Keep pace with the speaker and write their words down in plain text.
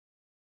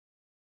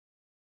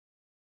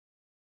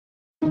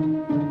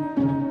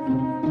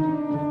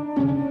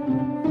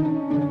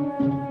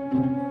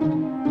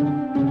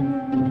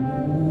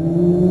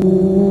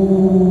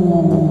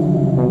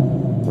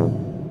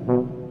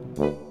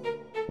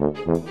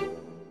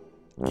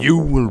You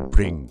will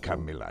bring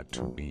Camilla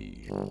to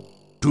me.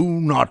 Do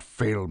not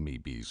fail me,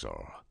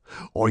 Beezel,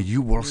 or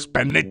you will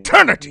spend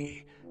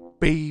eternity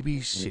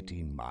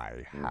babysitting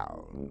my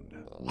hound.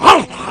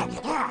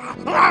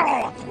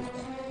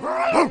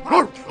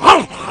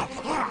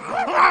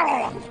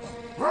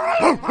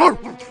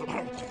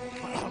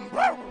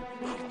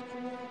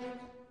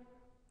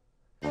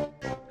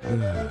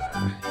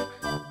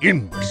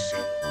 Imbeciles.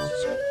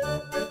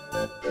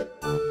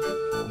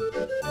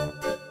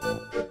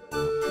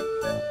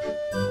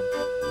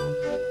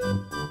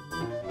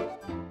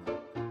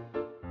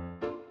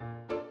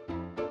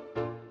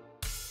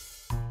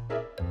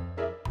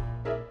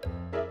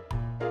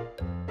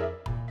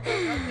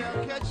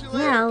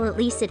 Well, at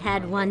least it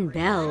had one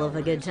bell of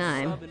a good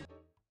time.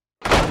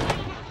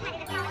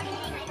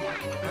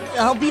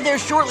 I'll be there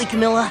shortly,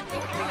 Camilla.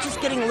 Just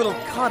getting a little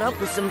caught up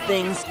with some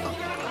things.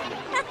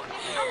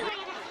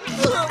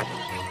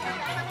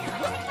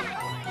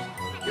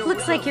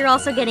 Looks like you're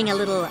also getting a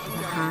little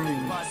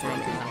behind,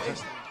 Simon.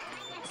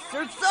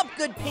 Surf's up,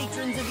 good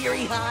patrons of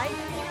Eerie High.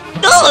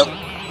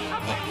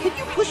 Can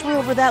you push me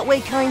over that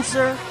way, kind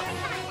sir?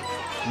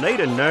 Nate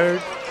a nerd.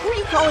 Who are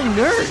you calling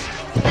nerd?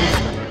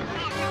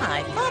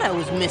 I thought I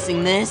was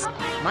missing this.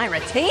 My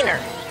retainer.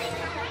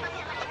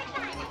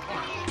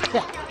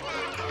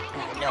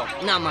 No,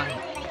 not mine.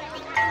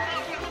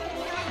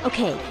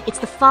 Okay, it's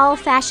the fall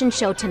fashion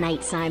show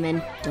tonight,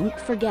 Simon. Don't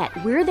forget,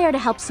 we're there to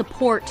help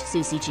support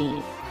Susie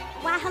Jean.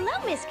 Why, hello,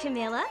 Miss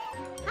Camilla.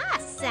 Hi,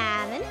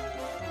 Simon.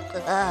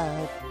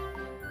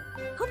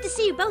 Hope to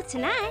see you both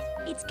tonight.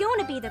 It's going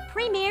to be the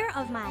premiere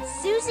of my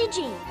Susie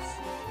Jeans.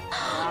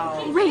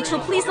 Rachel,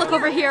 please look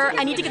over here.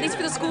 I need to get these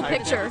for the school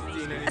picture.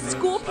 A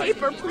school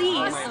paper,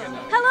 please.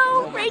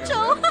 Hello,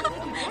 Rachel.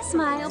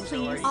 Smile,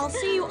 please. I'll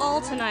see you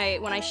all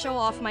tonight when I show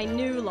off my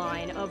new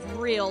line of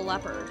real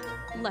leopard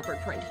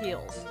print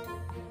heels.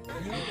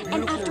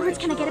 And afterwards,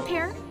 can I get a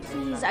pair?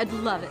 Please, I'd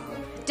love it.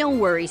 Don't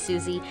worry,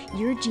 Susie.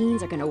 Your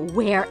jeans are gonna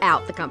wear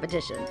out the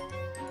competition.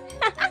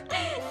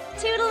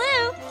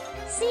 Toodaloo.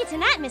 See you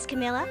tonight, Miss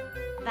Camilla.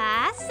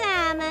 Bye,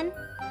 Simon.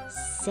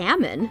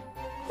 Salmon?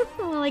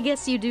 Well, I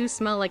guess you do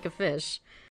smell like a fish.